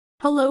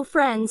Hello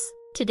friends,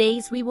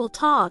 today's we will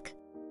talk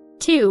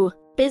 2.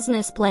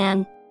 Business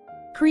plan.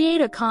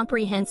 Create a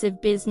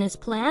comprehensive business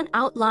plan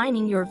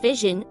outlining your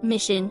vision,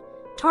 mission,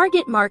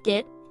 target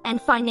market, and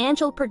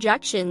financial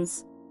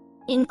projections.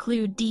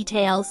 Include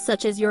details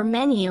such as your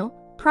menu,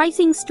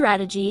 pricing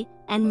strategy,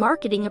 and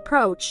marketing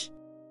approach.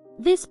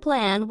 This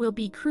plan will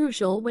be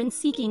crucial when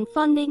seeking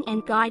funding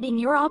and guiding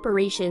your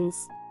operations.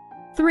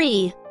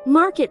 3.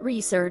 Market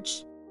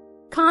research.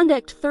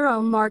 Conduct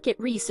thorough market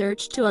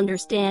research to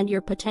understand your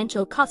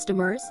potential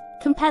customers,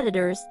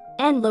 competitors,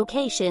 and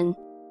location.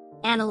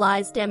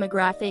 Analyze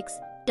demographics,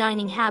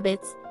 dining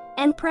habits,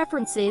 and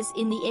preferences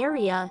in the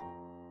area.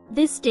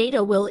 This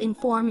data will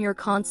inform your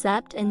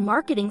concept and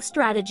marketing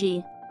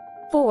strategy.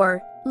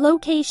 4.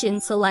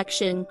 Location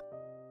selection.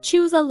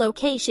 Choose a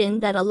location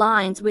that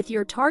aligns with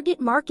your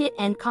target market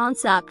and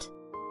concept.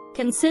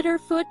 Consider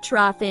foot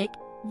traffic,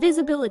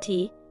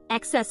 visibility,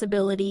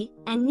 accessibility,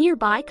 and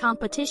nearby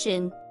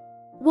competition.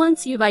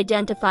 Once you've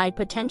identified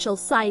potential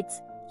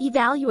sites,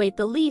 evaluate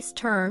the lease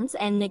terms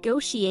and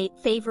negotiate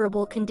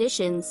favorable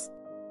conditions.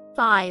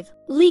 5.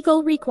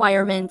 Legal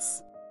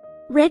requirements.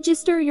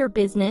 Register your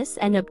business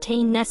and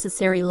obtain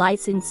necessary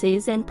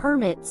licenses and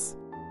permits.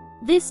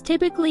 This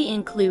typically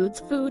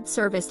includes food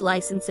service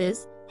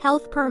licenses,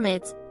 health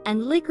permits,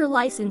 and liquor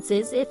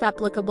licenses if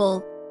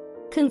applicable.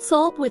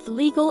 Consult with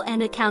legal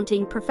and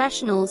accounting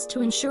professionals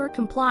to ensure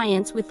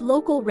compliance with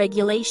local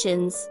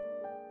regulations.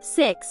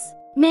 6.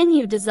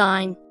 Menu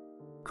design.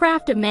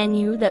 Craft a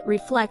menu that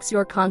reflects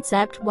your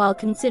concept while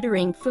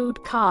considering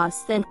food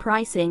costs and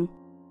pricing.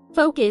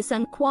 Focus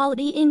on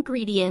quality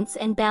ingredients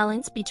and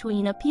balance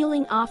between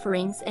appealing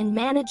offerings and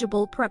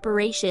manageable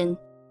preparation.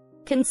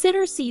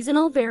 Consider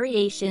seasonal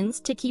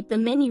variations to keep the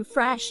menu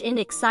fresh and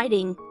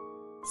exciting.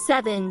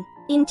 7.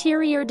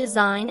 Interior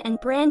design and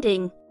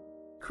branding.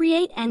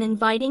 Create an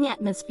inviting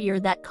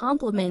atmosphere that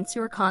complements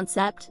your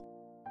concept.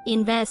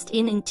 Invest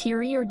in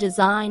interior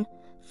design,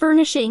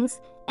 furnishings,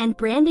 and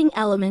branding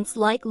elements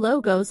like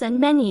logos and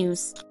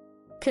menus.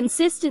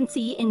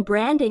 Consistency in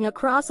branding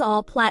across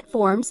all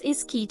platforms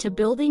is key to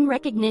building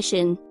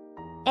recognition.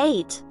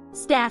 8.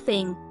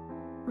 Staffing.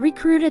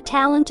 Recruit a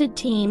talented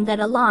team that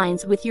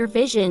aligns with your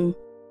vision.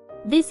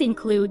 This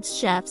includes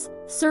chefs,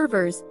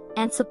 servers,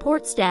 and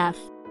support staff.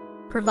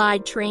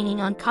 Provide training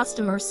on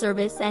customer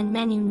service and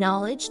menu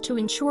knowledge to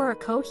ensure a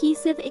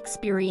cohesive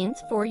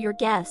experience for your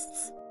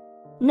guests.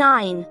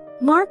 9.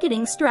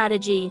 Marketing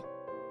strategy.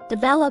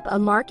 Develop a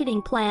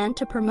marketing plan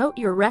to promote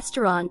your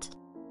restaurant.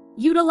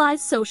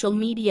 Utilize social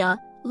media,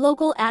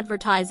 local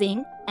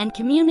advertising, and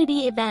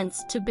community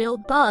events to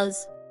build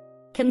buzz.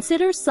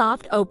 Consider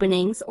soft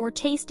openings or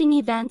tasting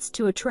events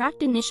to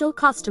attract initial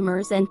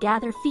customers and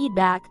gather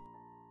feedback.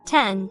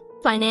 10.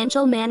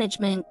 Financial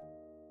management.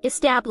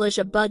 Establish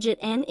a budget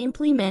and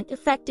implement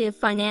effective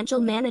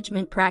financial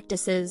management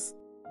practices.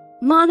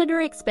 Monitor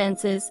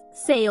expenses,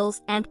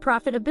 sales, and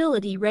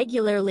profitability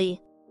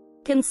regularly.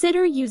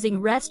 Consider using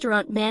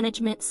restaurant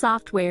management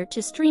software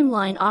to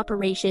streamline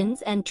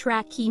operations and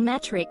track key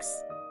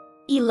metrics.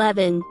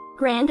 11.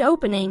 Grand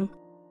opening.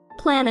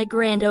 Plan a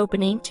grand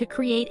opening to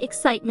create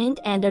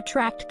excitement and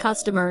attract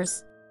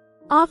customers.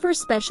 Offer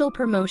special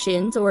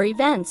promotions or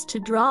events to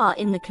draw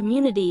in the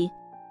community.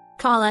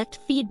 Collect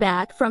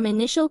feedback from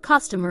initial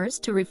customers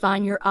to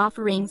refine your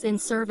offerings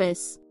and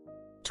service.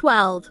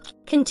 12.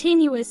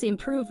 Continuous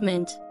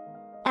improvement.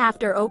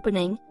 After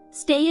opening,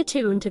 stay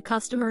attuned to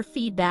customer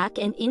feedback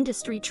and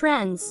industry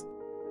trends.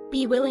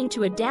 Be willing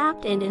to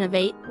adapt and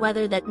innovate,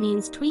 whether that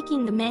means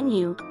tweaking the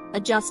menu,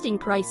 adjusting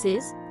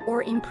prices,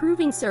 or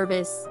improving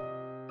service.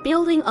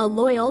 Building a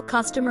loyal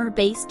customer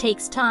base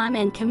takes time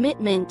and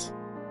commitment.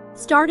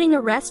 Starting a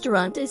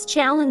restaurant is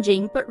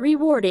challenging but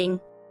rewarding.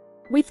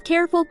 With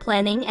careful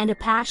planning and a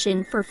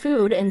passion for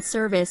food and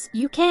service,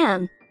 you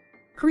can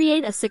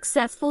create a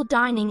successful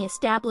dining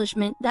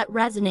establishment that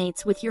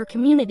resonates with your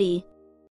community.